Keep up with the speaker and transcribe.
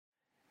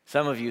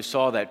Some of you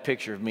saw that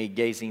picture of me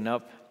gazing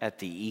up at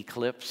the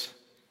eclipse.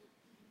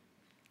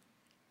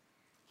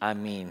 I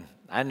mean,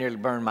 I nearly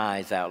burned my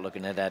eyes out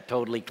looking at that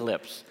total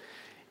eclipse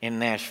in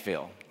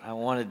Nashville. I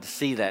wanted to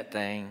see that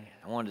thing.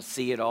 I wanted to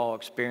see it all,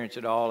 experience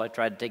it all. I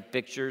tried to take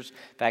pictures.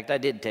 In fact, I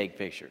did take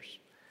pictures.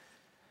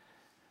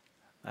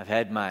 I've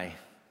had my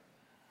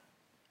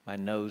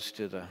nose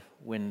to the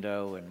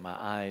window and my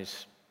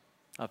eyes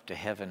up to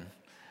heaven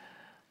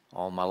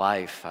all my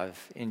life. I've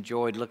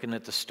enjoyed looking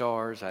at the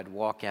stars. I'd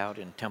walk out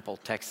in Temple,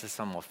 Texas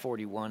on my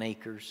 41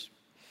 acres.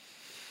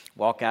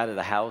 Walk out of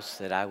the house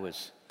that I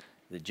was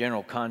the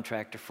general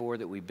contractor for,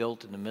 that we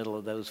built in the middle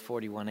of those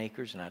 41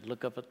 acres, and I'd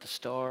look up at the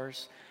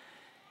stars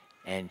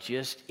and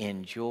just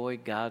enjoy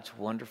God's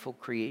wonderful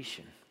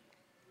creation.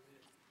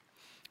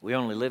 We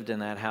only lived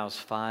in that house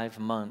 5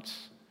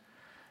 months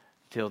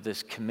till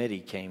this committee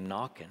came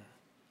knocking.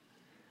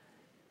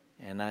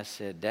 And I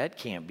said, that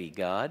can't be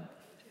God.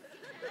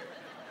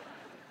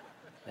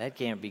 That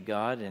can't be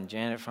God. And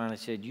Janet finally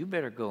said, you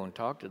better go and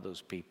talk to those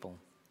people.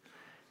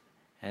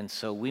 And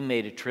so we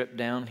made a trip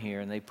down here,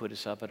 and they put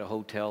us up at a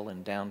hotel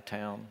in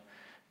downtown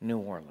New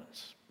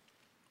Orleans.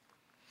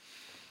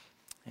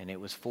 And it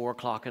was 4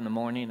 o'clock in the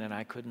morning, and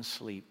I couldn't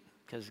sleep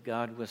because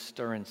God was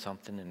stirring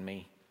something in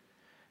me.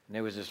 And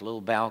there was this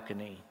little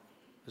balcony.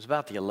 It was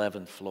about the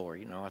 11th floor.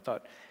 You know, I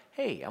thought,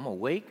 hey, I'm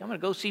awake. I'm going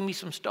to go see me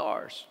some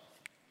stars.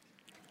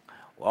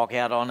 Walk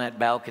out on that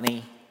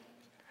balcony.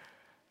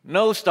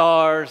 No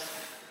stars.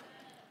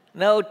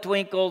 No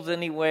twinkles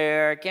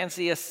anywhere. I can't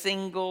see a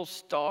single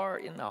star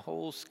in the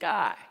whole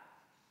sky.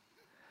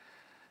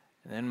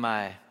 And then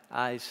my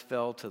eyes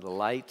fell to the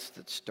lights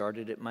that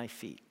started at my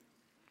feet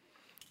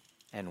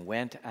and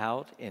went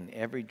out in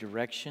every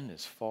direction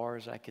as far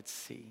as I could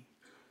see.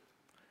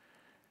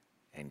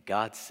 And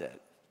God said,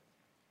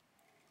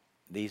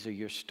 these are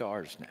your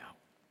stars now.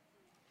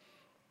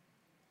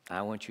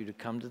 I want you to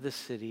come to the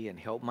city and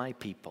help my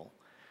people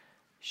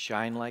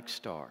shine like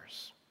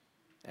stars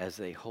as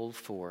they hold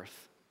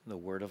forth the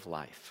word of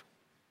life.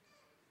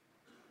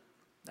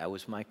 That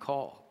was my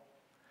call,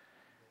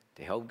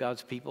 to help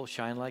God's people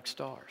shine like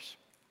stars.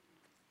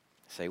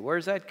 Say,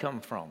 where's that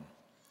come from?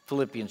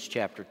 Philippians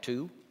chapter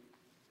 2.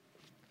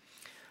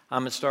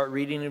 I'm going to start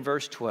reading in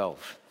verse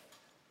 12.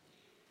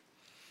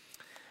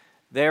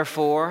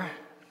 Therefore,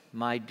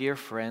 my dear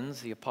friends,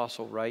 the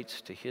apostle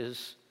writes to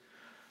his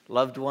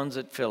loved ones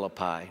at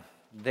Philippi,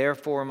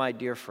 therefore, my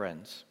dear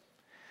friends,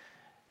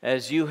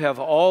 as you have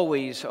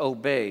always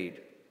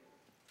obeyed,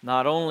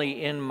 not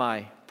only in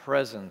my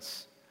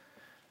presence,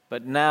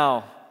 but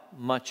now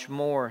much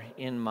more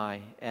in my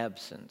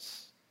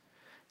absence,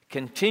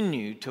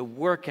 continue to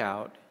work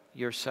out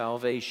your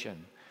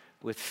salvation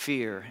with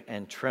fear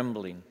and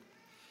trembling.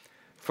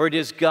 For it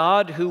is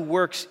God who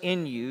works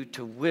in you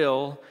to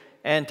will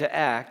and to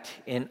act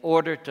in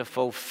order to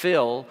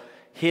fulfill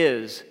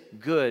His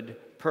good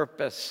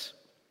purpose.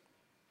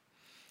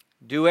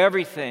 Do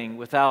everything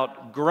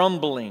without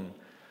grumbling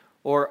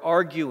or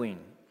arguing,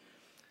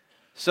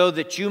 so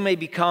that you may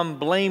become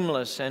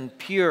blameless and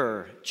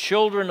pure,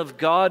 children of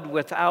God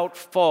without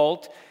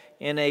fault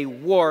in a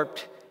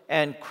warped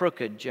and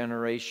crooked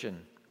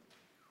generation.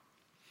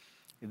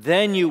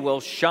 Then you will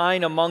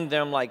shine among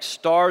them like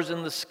stars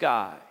in the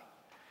sky,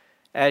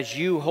 as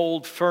you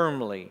hold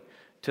firmly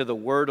to the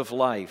word of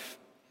life.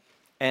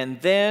 And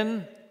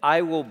then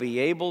I will be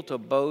able to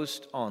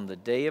boast on the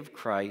day of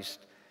Christ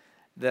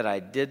that I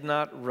did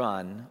not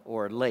run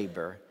or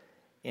labor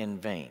in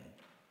vain.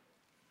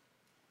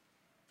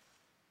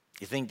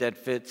 You think that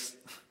fits?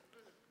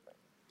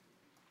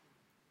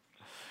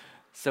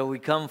 So we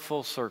come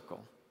full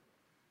circle,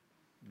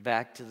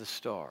 back to the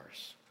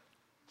stars.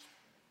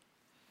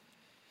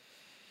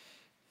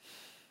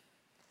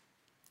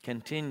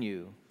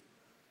 Continue,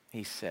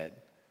 he said,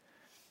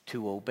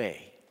 to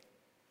obey.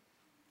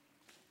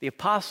 The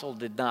apostle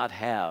did not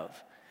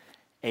have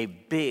a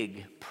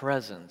big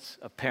presence,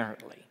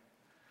 apparently.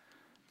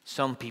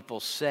 Some people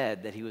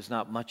said that he was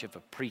not much of a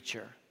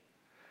preacher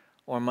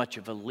or much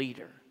of a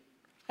leader.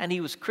 And he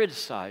was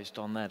criticized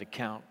on that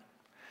account.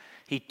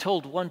 He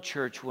told one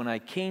church, when I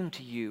came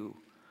to you,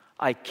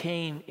 I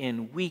came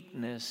in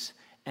weakness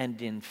and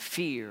in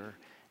fear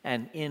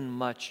and in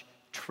much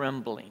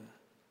trembling.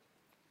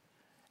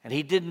 And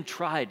he didn't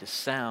try to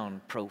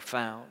sound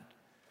profound.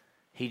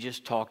 He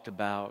just talked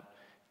about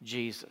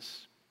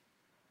Jesus.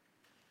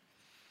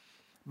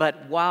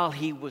 But while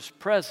he was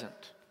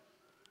present,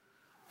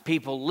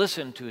 people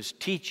listened to his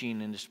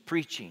teaching and his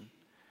preaching,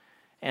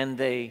 and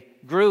they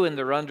grew in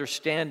their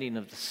understanding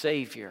of the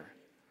Savior,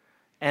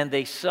 and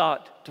they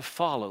sought to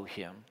follow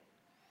him.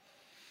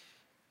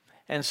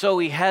 And so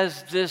he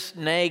has this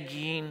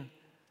nagging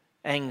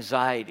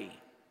anxiety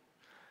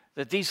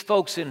that these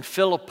folks in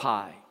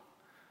Philippi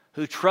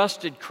who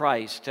trusted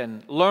Christ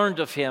and learned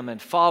of him and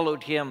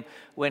followed him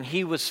when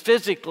he was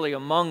physically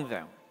among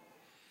them,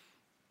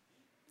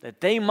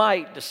 that they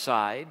might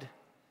decide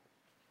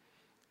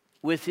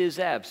with his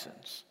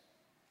absence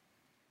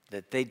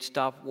that they'd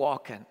stop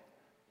walking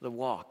the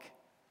walk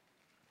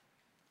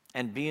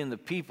and being the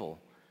people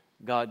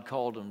God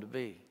called them to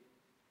be.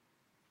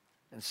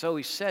 And so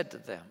he said to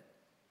them,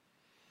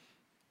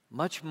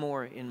 much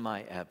more in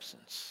my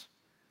absence.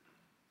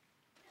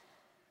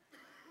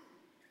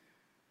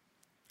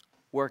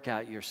 Work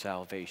out your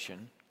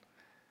salvation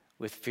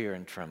with fear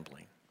and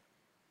trembling.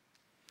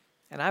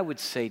 And I would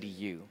say to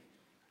you,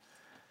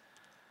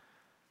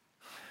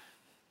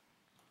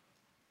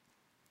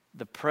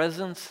 the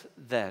presence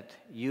that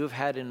you have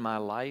had in my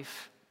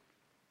life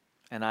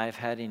and I have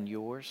had in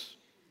yours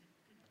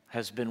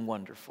has been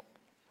wonderful.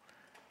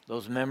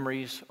 Those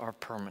memories are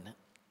permanent.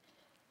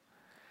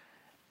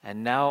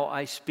 And now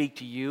I speak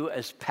to you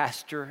as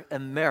pastor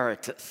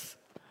emeritus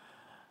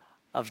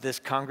of this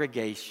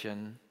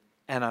congregation,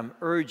 and I'm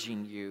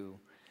urging you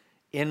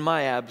in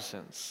my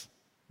absence,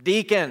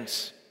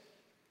 deacons,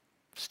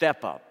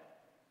 step up.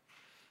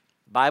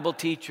 Bible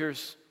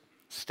teachers,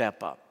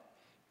 step up.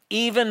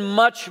 Even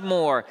much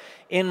more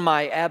in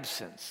my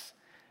absence.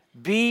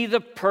 Be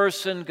the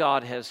person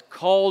God has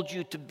called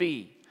you to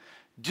be.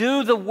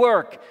 Do the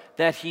work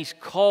that He's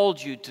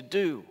called you to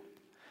do.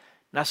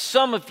 Now,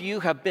 some of you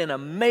have been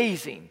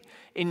amazing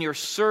in your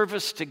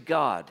service to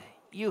God.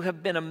 You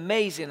have been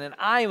amazing, and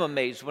I am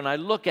amazed when I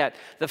look at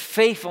the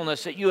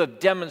faithfulness that you have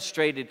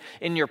demonstrated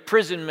in your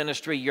prison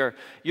ministry,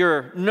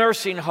 your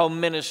nursing home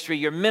ministry,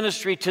 your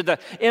ministry to the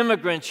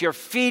immigrants, your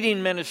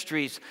feeding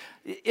ministries.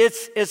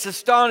 It's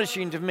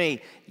astonishing to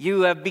me.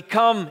 You have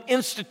become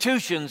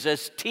institutions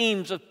as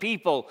teams of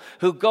people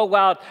who go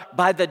out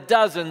by the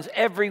dozens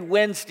every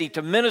Wednesday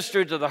to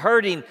minister to the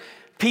hurting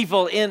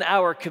people in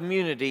our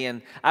community.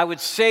 And I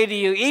would say to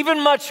you,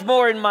 even much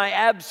more in my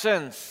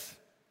absence,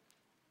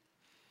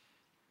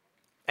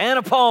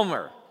 Anna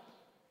Palmer,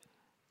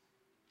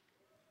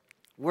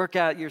 work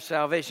out your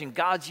salvation.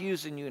 God's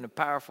using you in a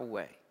powerful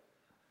way.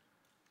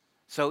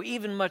 So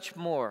even much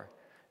more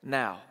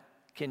now,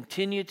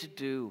 continue to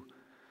do.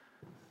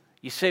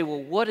 You say,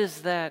 well, what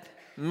does that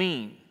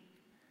mean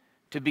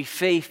to be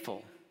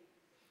faithful?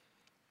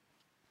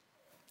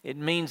 It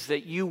means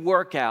that you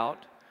work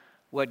out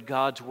what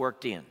God's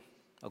worked in,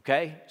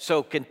 okay?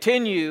 So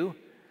continue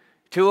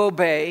to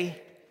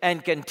obey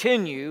and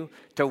continue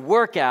to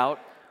work out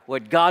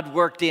what God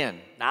worked in.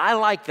 Now, I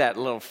like that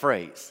little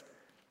phrase.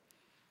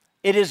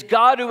 It is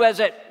God who is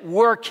at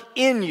work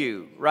in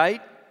you,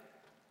 right?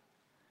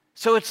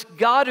 So it's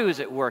God who is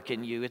at work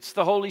in you. It's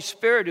the Holy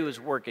Spirit who is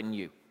working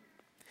you.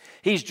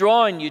 He's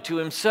drawing you to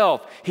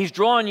Himself. He's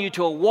drawing you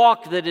to a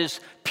walk that is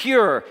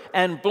pure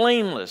and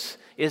blameless.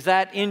 Is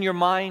that in your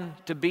mind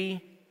to be?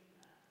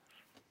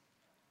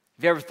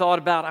 Have you ever thought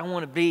about, I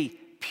want to be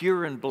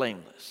pure and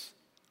blameless?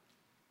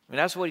 I mean,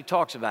 that's what he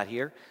talks about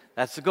here.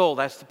 That's the goal.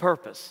 That's the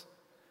purpose.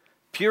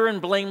 Pure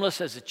and blameless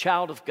as a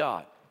child of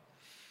God.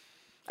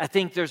 I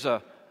think there's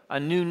a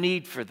new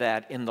need for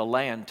that in the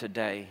land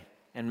today,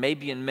 and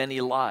maybe in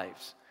many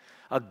lives.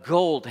 A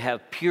goal to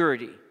have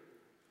purity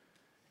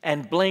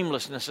and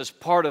blamelessness as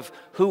part of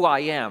who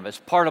I am, as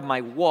part of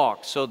my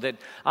walk, so that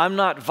I'm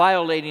not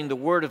violating the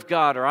Word of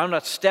God, or I'm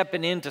not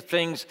stepping into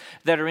things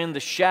that are in the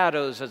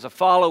shadows. As a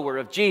follower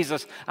of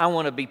Jesus, I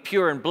want to be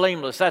pure and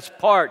blameless. That's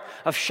part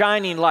of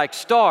shining like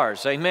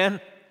stars,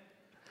 amen?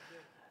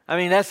 I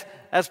mean, that's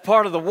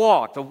part of the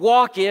walk. The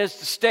walk is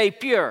to stay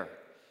pure,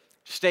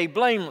 stay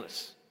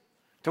blameless,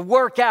 to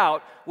work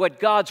out what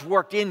God's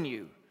worked in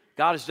you.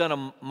 God has done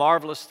a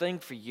marvelous thing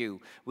for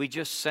you. We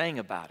just sang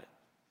about it.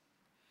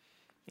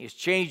 He has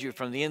changed you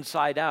from the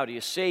inside out. He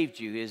has saved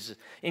you. He has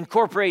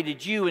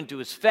incorporated you into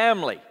His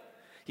family.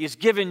 He has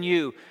given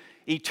you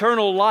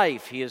eternal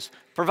life. He has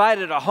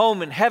provided a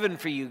home in heaven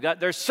for you.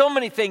 There's so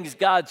many things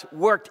God's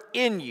worked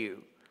in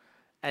you.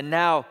 And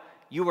now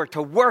you are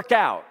to work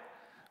out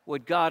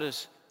what God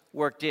has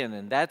worked in.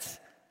 And that's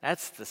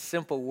the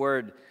simple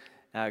word,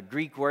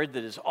 Greek word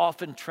that is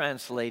often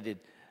translated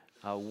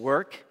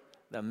work.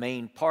 The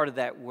main part of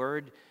that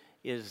word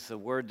is the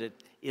word that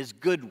is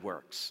good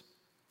works.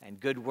 And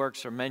good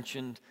works are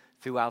mentioned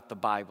throughout the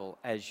Bible,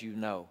 as you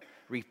know.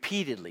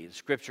 Repeatedly, the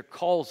Scripture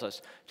calls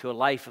us to a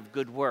life of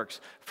good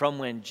works. From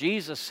when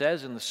Jesus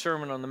says in the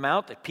Sermon on the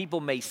Mount that people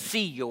may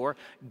see your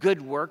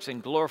good works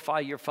and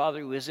glorify your Father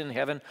who is in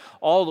heaven,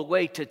 all the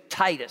way to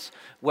Titus,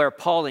 where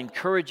Paul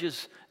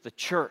encourages the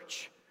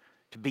church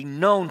to be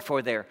known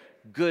for their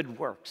good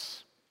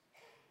works.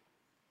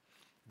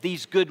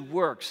 These good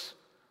works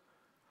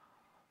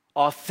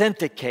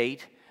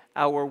authenticate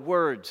our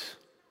words.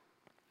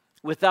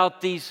 Without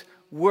these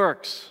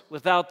works,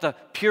 without the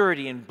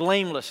purity and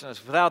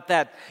blamelessness, without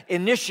that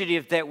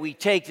initiative that we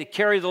take to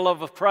carry the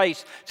love of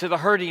Christ to the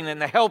hurting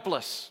and the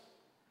helpless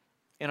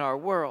in our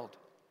world,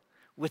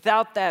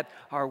 without that,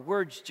 our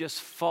words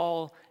just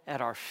fall at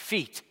our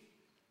feet.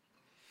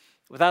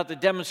 Without the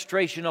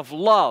demonstration of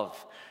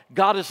love,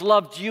 God has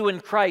loved you in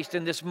Christ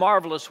in this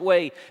marvelous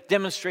way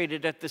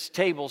demonstrated at this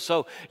table.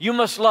 So you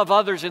must love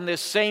others in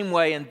this same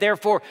way, and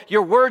therefore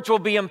your words will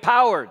be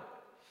empowered.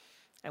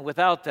 And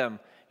without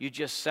them, you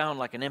just sound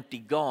like an empty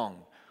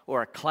gong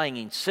or a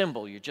clanging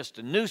cymbal. You're just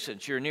a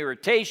nuisance. You're an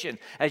irritation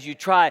as you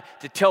try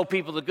to tell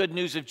people the good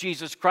news of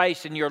Jesus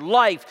Christ, and your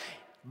life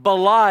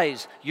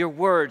belies your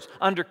words,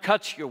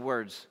 undercuts your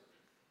words.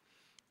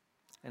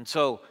 And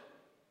so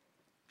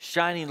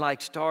Shining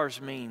like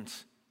stars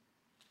means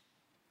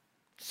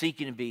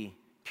seeking to be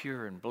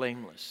pure and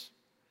blameless,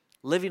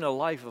 living a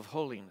life of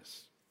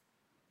holiness.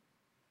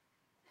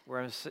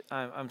 Where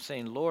I'm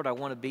saying, Lord, I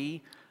want to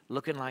be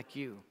looking like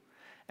you.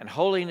 And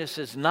holiness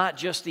is not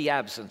just the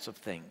absence of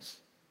things.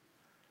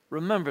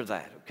 Remember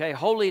that, okay?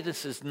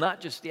 Holiness is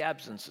not just the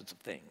absence of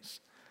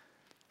things.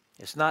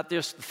 It's not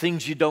just the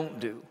things you don't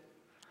do.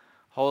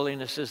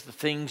 Holiness is the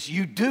things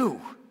you do.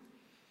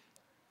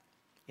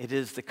 It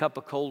is the cup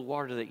of cold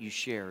water that you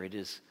share. It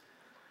is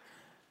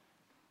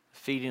the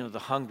feeding of the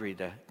hungry,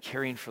 the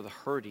caring for the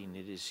hurting.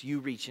 It is you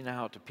reaching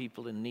out to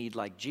people in need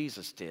like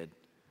Jesus did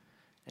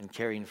and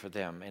caring for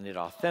them. And it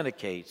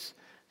authenticates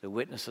the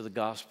witness of the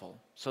gospel.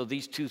 So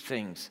these two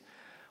things,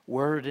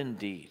 word and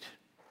deed,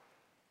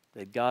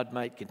 that God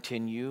might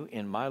continue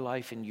in my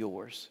life and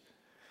yours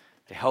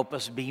to help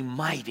us be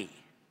mighty,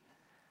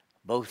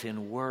 both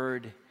in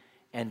word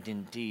and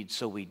in deed,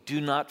 so we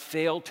do not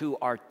fail to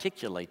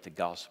articulate the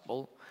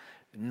gospel,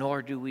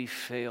 nor do we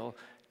fail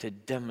to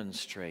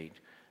demonstrate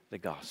the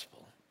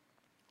gospel.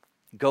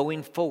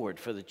 Going forward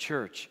for the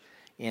church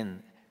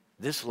in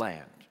this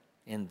land,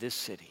 in this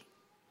city,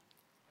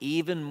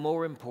 even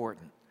more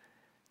important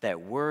that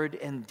word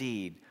and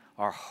deed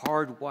are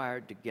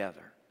hardwired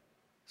together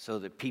so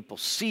that people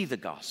see the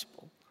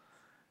gospel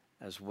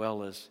as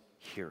well as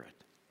hear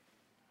it.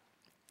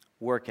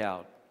 Work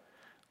out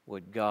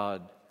what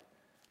God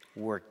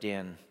worked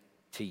in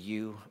to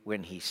you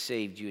when He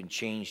saved you and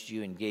changed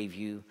you and gave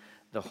you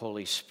the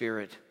Holy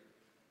Spirit.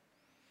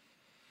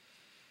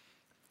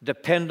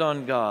 Depend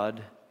on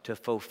God to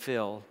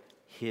fulfill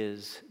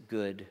His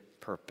good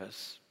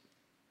purpose.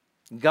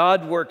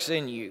 God works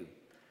in you.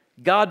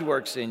 God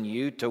works in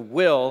you to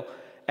will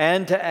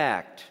and to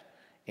act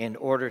in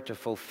order to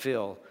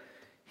fulfill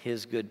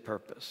His good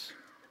purpose.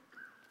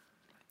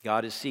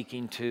 God is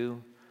seeking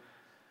to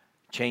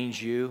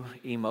change you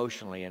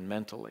emotionally and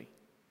mentally.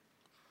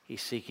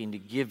 He's seeking to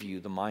give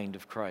you the mind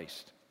of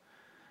Christ.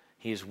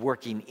 He is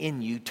working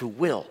in you to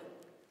will.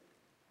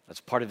 That's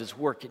part of His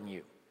work in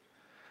you.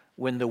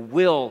 When the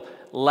will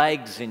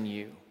lags in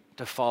you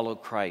to follow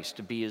Christ,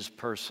 to be His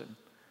person,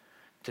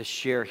 to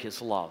share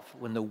His love.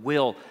 When the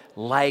will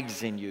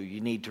lags in you,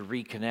 you need to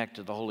reconnect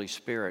to the Holy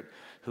Spirit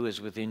who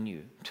is within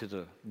you, to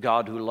the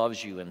God who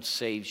loves you and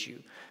saves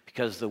you.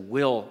 Because the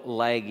will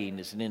lagging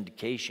is an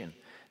indication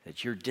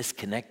that you're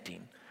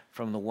disconnecting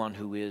from the one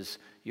who is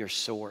your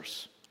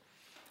source.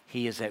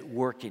 He is at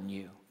work in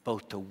you,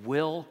 both to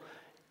will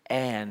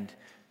and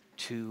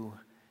to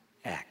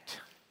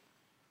act.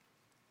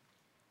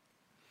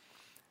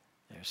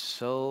 There's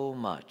so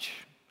much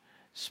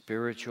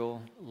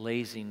spiritual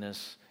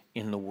laziness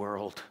in the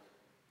world.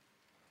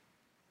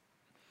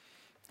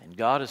 And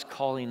God is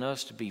calling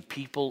us to be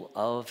people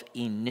of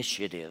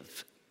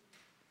initiative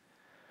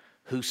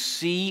who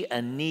see a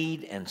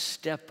need and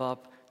step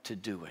up to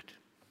do it.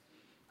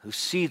 Who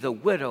see the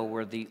widow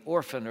or the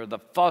orphan or the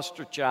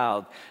foster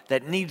child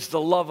that needs the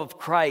love of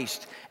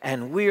Christ,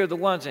 and we're the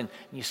ones. And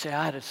you say,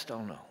 I just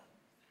don't know.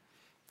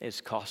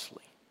 It's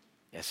costly.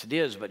 Yes, it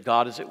is, but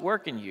God is at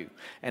work in you.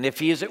 And if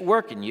He is at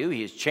work in you,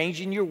 He is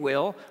changing your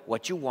will,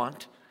 what you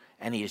want,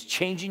 and He is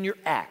changing your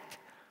act,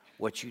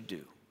 what you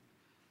do.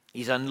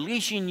 He's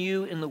unleashing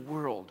you in the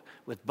world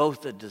with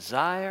both the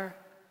desire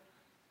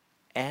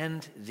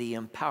and the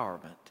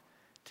empowerment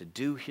to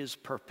do His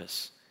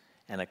purpose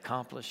and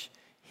accomplish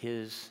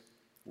His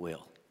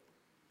will.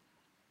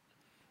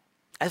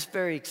 That's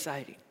very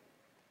exciting.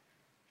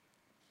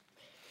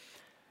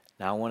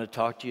 Now I want to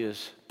talk to you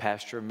as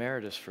Pastor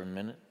Emeritus for a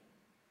minute.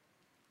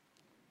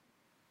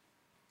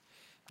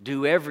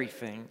 Do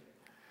everything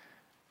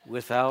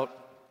without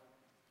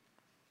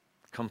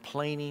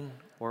complaining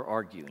or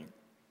arguing.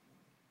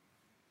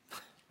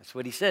 That's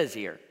what he says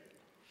here.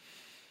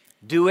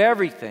 Do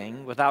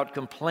everything without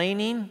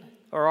complaining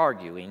or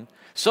arguing,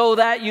 so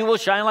that you will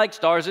shine like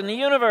stars in the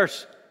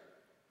universe.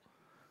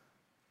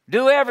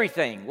 Do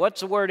everything. What's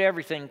the word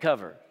everything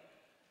cover?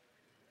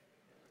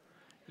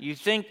 You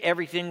think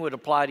everything would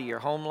apply to your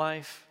home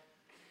life?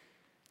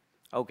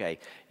 Okay.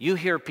 You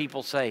hear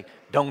people say,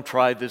 don't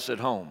try this at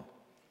home.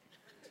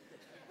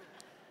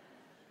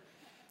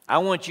 I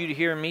want you to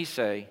hear me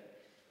say,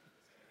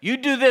 you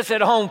do this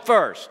at home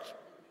first.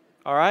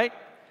 All right?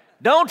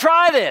 Don't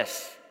try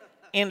this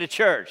in the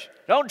church.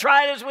 Don't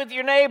try this with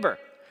your neighbor.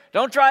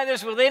 Don't try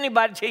this with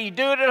anybody until you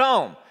do it at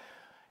home.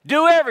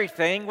 Do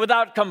everything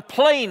without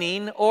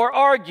complaining or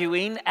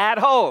arguing at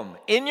home,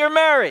 in your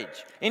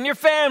marriage, in your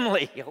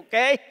family,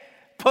 okay?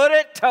 Put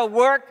it to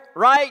work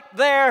right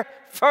there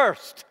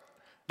first.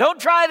 Don't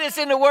try this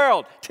in the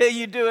world till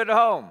you do it at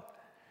home.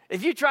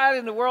 If you try it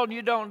in the world and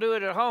you don't do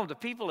it at home, the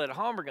people at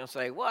home are going to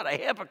say, what a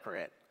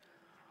hypocrite.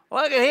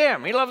 Look at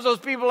him. He loves those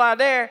people out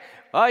there.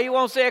 Oh, he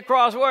won't say a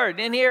cross word.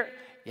 In here,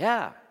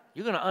 yeah,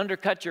 you're going to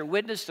undercut your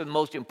witness to the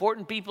most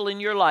important people in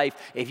your life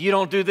if you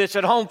don't do this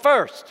at home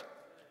first.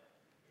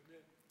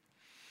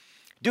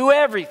 Do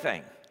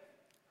everything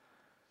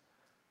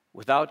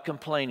without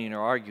complaining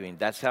or arguing.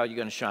 That's how you're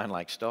going to shine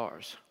like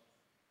stars.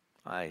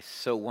 I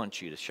so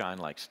want you to shine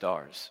like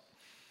stars.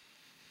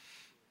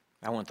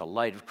 I want the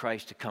light of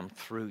Christ to come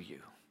through you.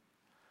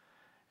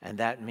 And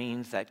that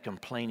means that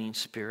complaining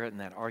spirit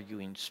and that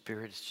arguing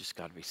spirit has just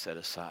got to be set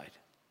aside.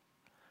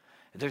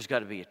 There's got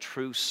to be a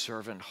true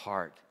servant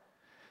heart.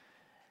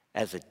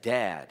 As a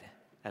dad,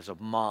 as a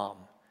mom,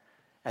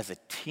 as a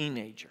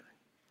teenager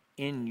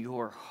in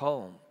your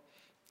home.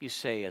 You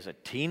say, as a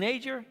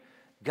teenager,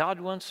 God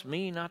wants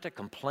me not to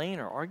complain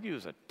or argue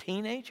as a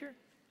teenager?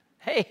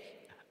 Hey,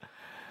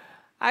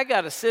 I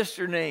got a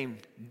sister named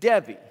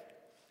Debbie,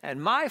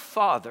 and my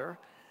father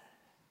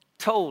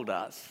told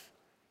us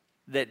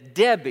that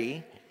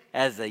Debbie,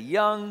 as a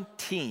young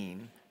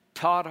teen,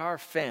 taught our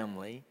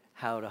family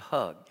how to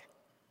hug.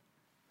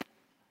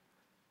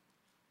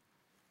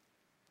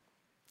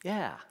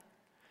 Yeah.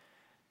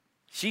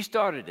 She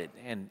started it,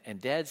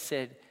 and Dad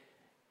said,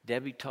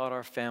 Debbie taught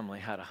our family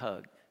how to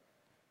hug.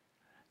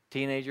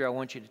 Teenager, I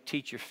want you to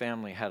teach your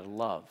family how to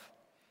love,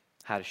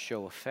 how to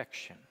show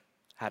affection,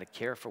 how to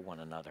care for one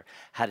another,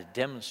 how to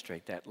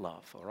demonstrate that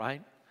love, all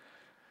right?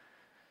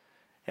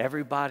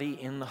 Everybody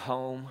in the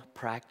home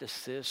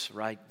practice this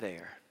right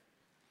there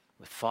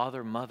with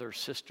father, mother,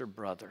 sister,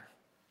 brother.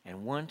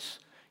 And once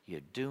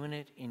you're doing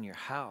it in your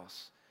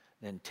house,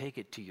 then take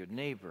it to your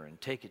neighbor and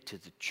take it to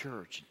the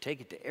church and take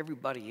it to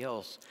everybody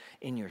else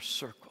in your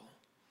circle.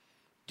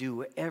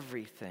 Do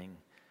everything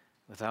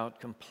without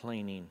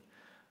complaining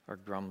or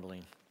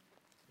grumbling.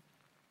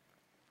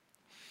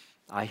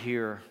 I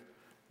hear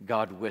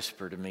God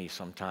whisper to me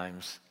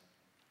sometimes.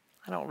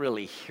 I don't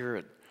really hear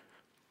it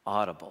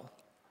audible,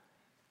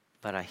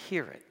 but I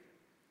hear it.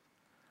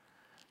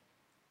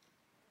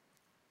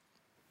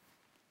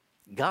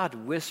 God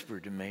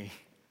whispered to me,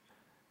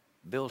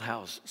 build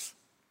houses.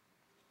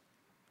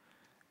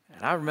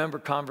 And I remember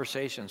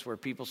conversations where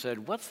people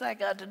said, what's that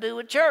got to do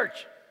with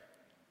church?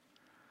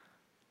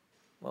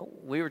 Well,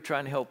 we were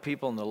trying to help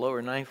people in the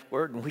lower ninth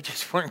ward, and we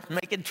just weren't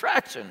making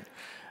traction.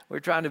 We were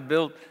trying to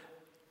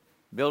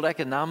build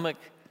economic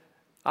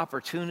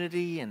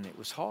opportunity, and it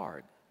was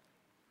hard.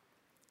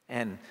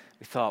 And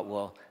we thought,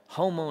 well,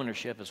 home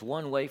ownership is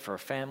one way for a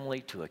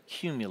family to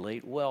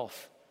accumulate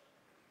wealth.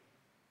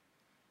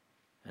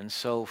 And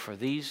so for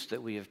these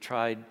that we have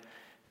tried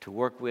to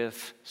work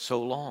with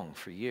so long,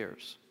 for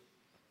years,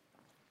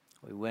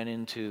 we went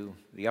into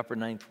the upper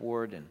ninth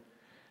ward and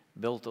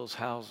built those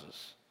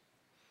houses.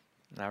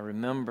 And I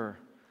remember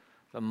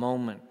the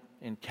moment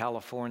in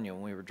California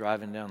when we were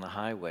driving down the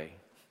highway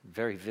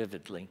very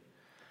vividly,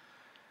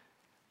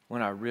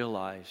 when I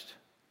realized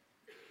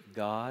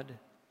God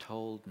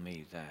told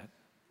me that.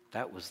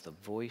 That was the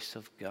voice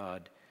of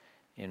God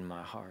in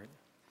my heart.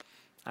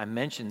 I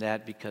mentioned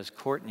that because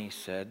Courtney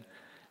said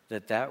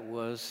that that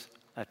was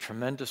a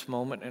tremendous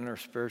moment in her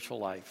spiritual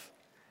life.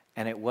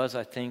 And it was,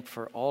 I think,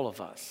 for all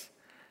of us,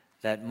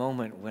 that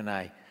moment when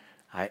I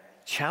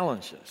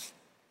challenged us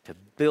to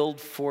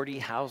build 40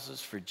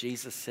 houses for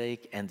Jesus'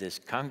 sake, and this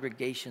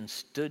congregation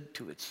stood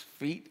to its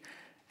feet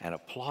and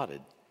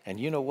applauded. And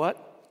you know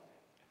what?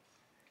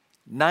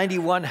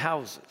 91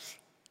 houses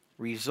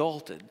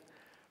resulted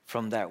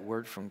from that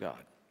word from God.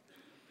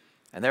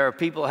 And there are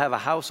people who have a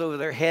house over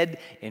their head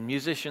in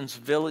Musicians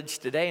Village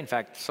today. In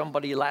fact,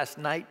 somebody last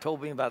night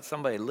told me about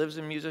somebody who lives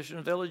in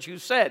Musicians Village who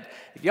said,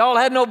 if y'all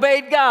hadn't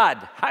obeyed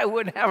God, I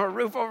wouldn't have a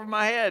roof over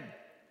my head.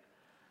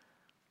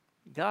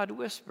 God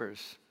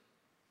whispers.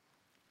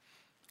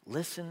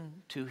 Listen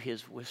to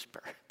his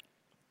whisper.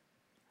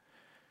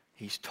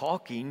 He's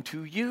talking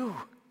to you.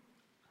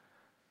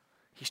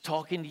 He's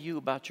talking to you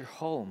about your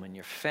home and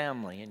your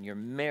family and your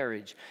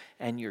marriage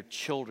and your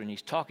children.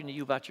 He's talking to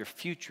you about your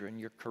future and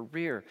your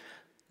career.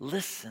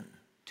 Listen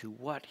to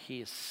what he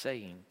is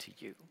saying to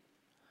you.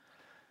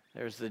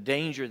 There's the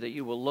danger that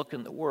you will look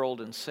in the world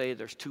and say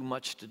there's too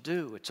much to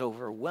do. It's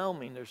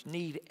overwhelming. There's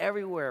need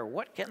everywhere.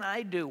 What can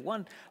I do?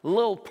 One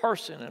little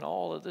person in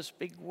all of this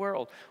big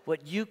world.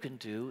 What you can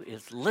do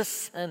is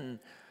listen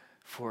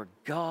for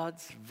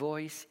God's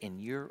voice in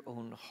your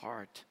own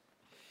heart.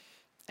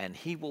 And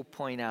he will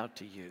point out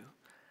to you,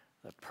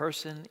 the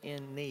person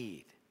in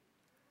need,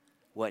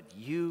 what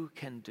you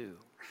can do.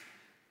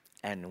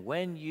 And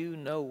when you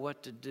know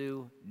what to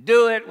do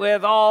it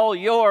with all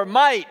your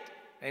might.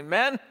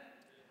 Amen?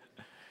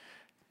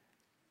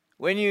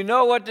 When you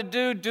know what to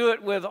do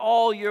it with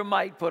all your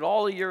might. Put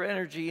all of your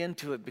energy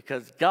into it,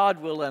 because God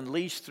will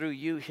unleash through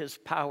you his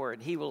power,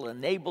 and he will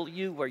enable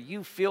you where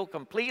you feel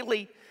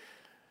completely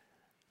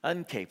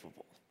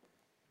incapable.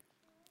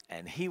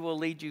 And he will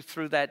lead you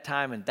through that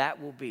time, and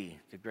that will be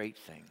the great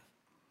thing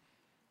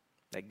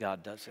that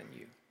God does in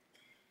you.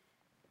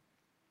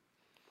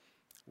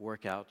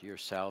 Work out your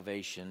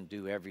salvation.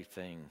 Do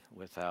everything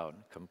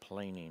without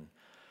complaining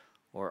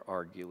or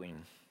arguing.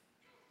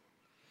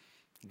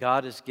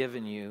 God has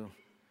given you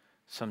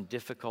some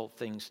difficult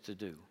things to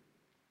do.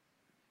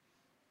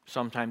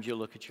 Sometimes you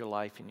look at your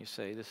life and you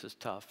say, this is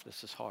tough,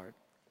 this is hard.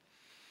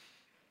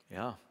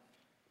 Yeah.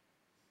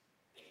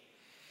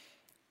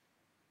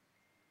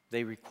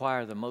 They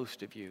require the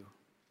most of you.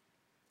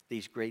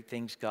 These great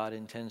things God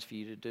intends for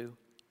you to do,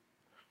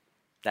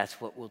 that's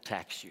what will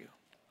tax you.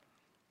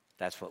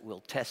 That's what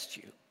will test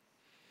you.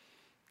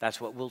 That's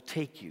what will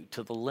take you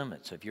to the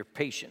limits of your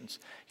patience,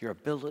 your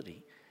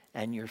ability,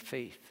 and your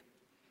faith.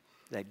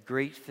 That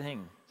great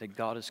thing that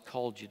God has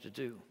called you to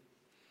do.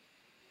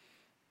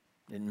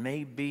 It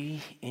may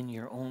be in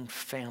your own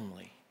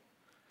family.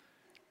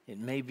 It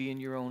may be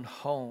in your own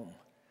home.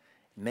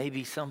 It may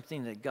be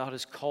something that God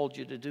has called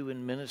you to do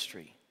in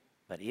ministry,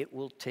 but it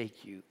will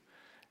take you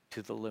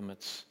to the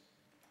limits.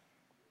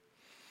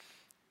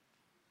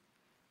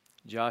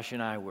 Josh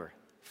and I were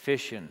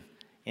fishing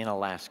in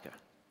Alaska.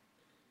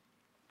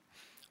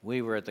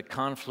 We were at the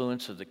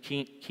confluence of the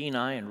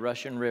Kenai and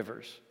Russian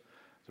rivers.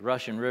 The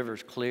Russian River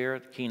is clear.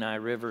 The Kenai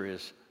River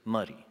is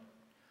muddy.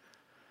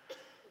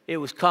 It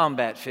was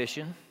combat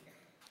fishing.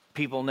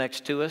 People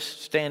next to us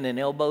standing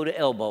elbow to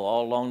elbow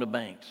all along the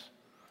banks.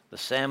 The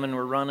salmon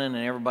were running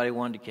and everybody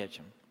wanted to catch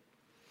them.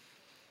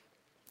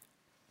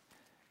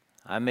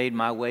 I made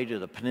my way to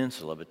the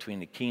peninsula between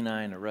the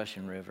Kenai and the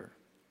Russian River.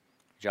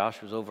 Josh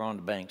was over on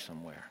the bank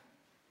somewhere.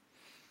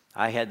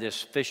 I had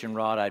this fishing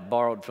rod I'd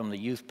borrowed from the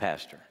youth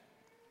pastor.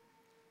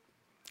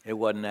 It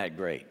wasn't that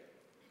great.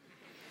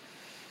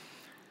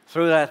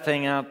 Threw that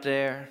thing out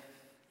there.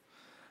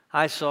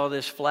 I saw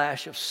this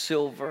flash of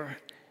silver,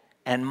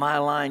 and my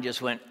line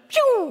just went,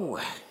 phew!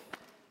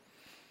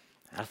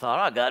 I thought,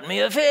 I got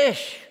me a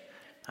fish.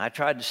 I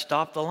tried to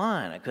stop the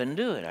line. I couldn't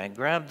do it. I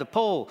grabbed the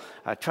pole.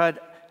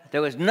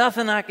 There was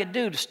nothing I could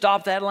do to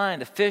stop that line.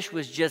 The fish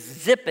was just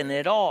zipping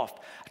it off.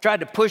 I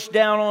tried to push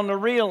down on the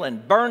reel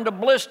and burned a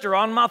blister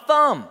on my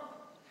thumb.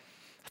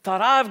 I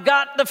thought, I've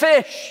got the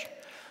fish.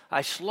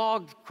 I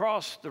slogged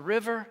across the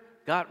river,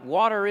 got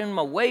water in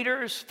my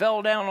waders,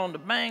 fell down on the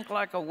bank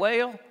like a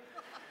whale.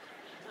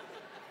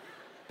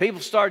 People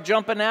started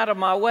jumping out of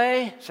my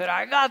way, said,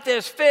 I got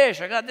this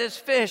fish.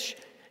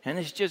 And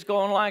it's just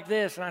going like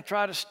this. And I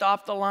try to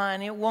stop the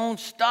line. It won't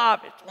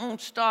stop.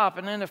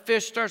 And then the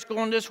fish starts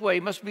going this way.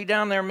 It must be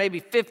down there maybe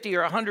 50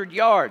 or 100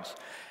 yards.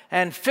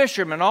 And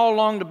fishermen all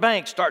along the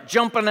bank start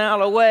jumping out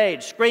of the way,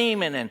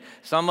 screaming. And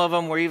some of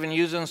them were even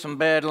using some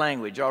bad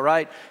language, all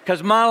right?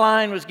 Because my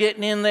line was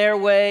getting in their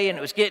way and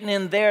it was getting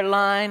in their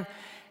line.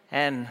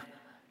 And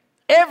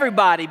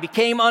everybody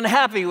became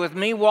unhappy with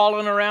me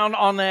walling around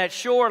on that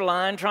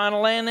shoreline trying to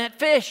land that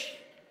fish.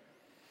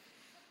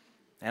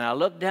 And I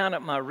looked down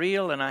at my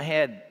reel and I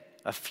had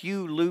a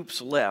few loops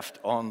left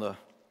on the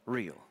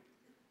reel.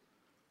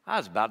 I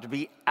was about to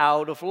be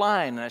out of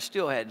line and I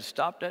still had to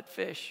stop that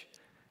fish.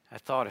 I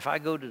thought, if I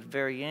go to the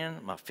very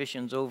end, my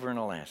fishing's over in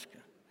Alaska.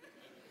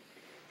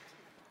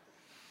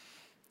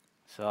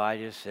 So I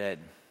just said,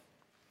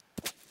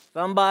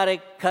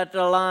 somebody cut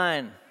the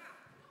line.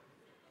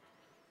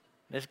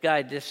 This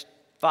guy just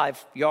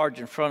 5 yards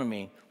in front of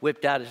me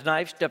whipped out his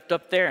knife, stepped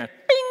up there, and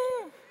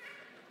bing!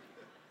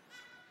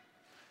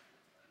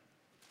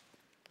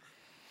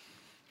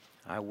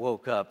 I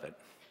woke up at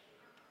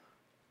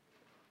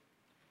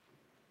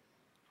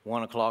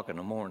 1 o'clock in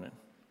the morning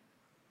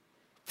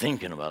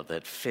thinking about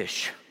that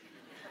fish.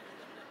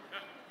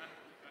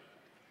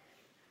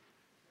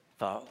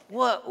 Thought,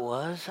 what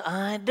was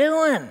I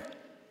doing?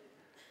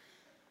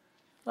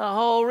 The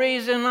whole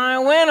reason I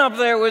went up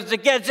there was to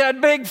catch that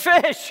big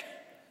fish.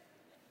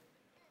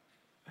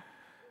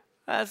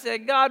 I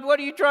said, God, what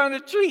are you trying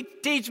to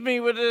teach me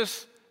with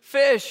this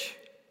fish?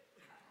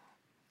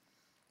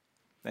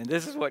 And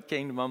this is what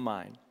came to my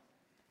mind.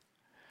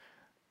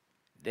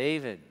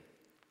 David,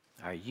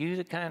 are you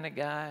the kind of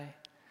guy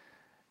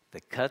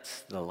that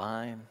cuts the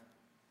line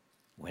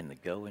when the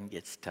going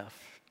gets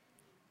tough?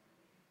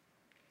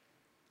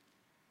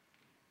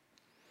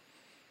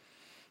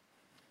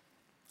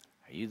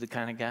 Are you the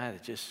kind of guy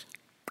that just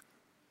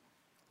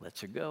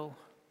lets her go?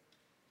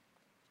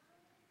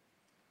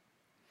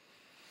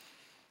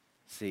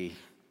 See,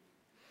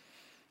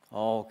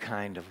 all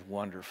kind of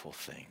wonderful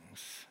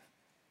things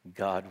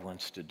God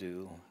wants to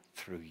do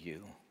through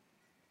you.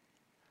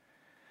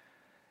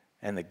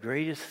 And the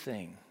greatest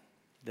thing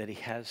that he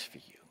has for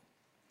you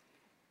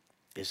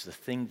is the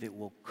thing that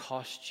will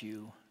cost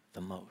you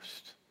the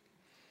most.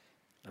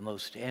 The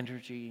most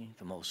energy,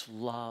 the most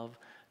love,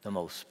 the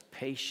most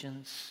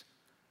patience,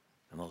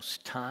 the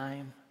most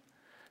time,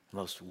 the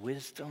most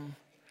wisdom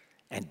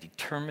and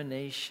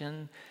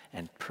determination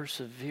and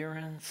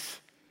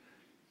perseverance.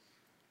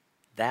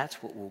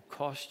 That's what will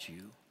cost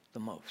you the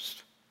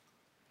most.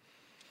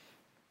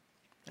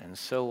 And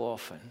so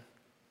often,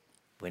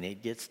 when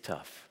it gets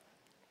tough,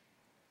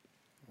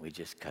 we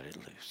just cut it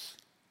loose.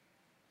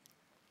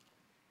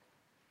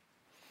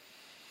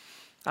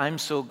 I'm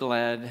so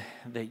glad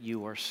that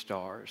you are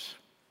stars.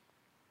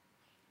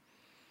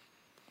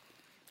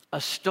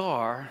 A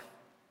star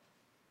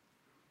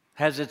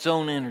has its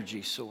own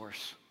energy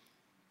source.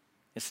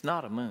 It's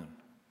not a moon.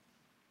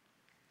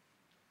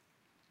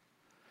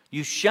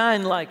 You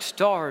shine like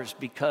stars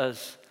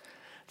because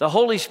the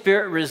Holy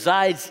Spirit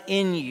resides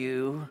in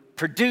you,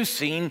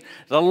 producing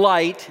the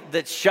light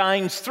that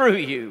shines through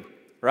you,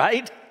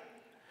 right?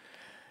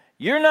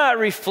 You're not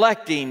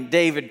reflecting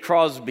David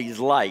Crosby's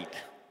light.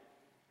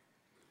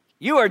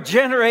 You are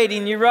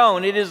generating your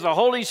own. It is the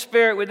Holy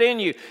Spirit within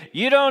you.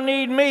 You don't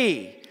need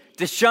me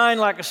to shine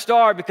like a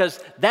star, because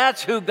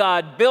that's who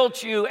God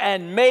built you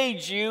and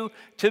made you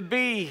to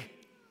be.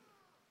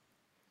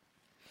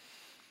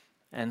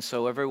 And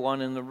so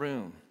everyone in the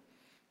room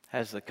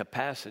has the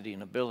capacity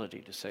and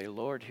ability to say,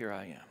 Lord, here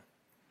I am.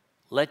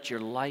 Let your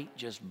light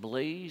just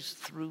blaze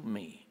through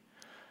me.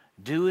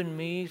 Do in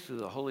me, through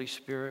the Holy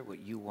Spirit, what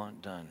you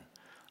want done.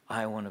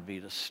 I want to be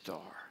the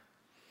star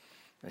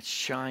that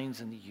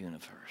shines in the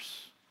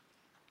universe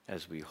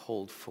as we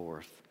hold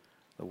forth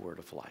the word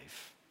of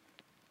life.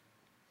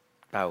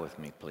 Bow with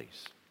me,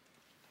 please.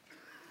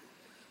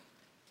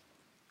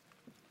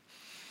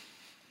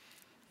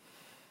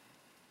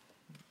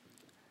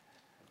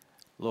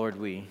 Lord,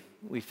 we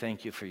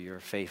thank you for your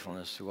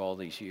faithfulness through all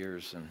these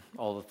years and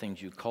all the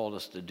things you called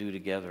us to do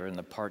together and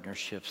the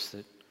partnerships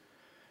that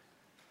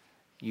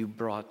you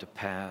brought to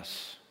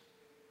pass,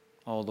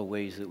 all the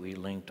ways that we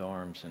linked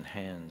arms and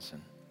hands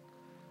and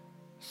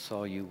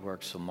saw you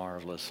work so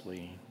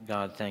marvelously.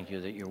 God, thank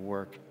you that your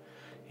work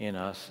in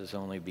us is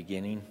only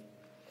beginning,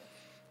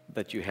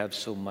 but you have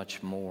so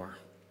much more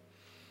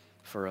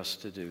for us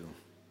to do.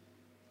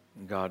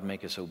 God,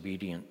 make us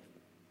obedient,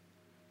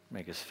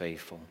 make us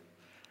faithful.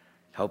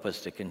 Help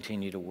us to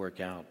continue to work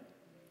out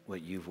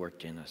what you've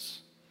worked in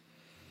us.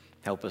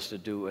 Help us to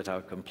do it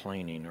without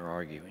complaining or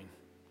arguing,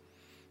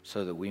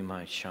 so that we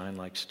might shine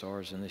like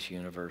stars in this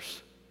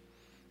universe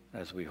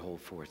as we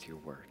hold forth your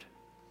word.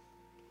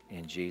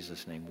 In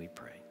Jesus' name we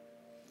pray.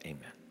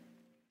 Amen.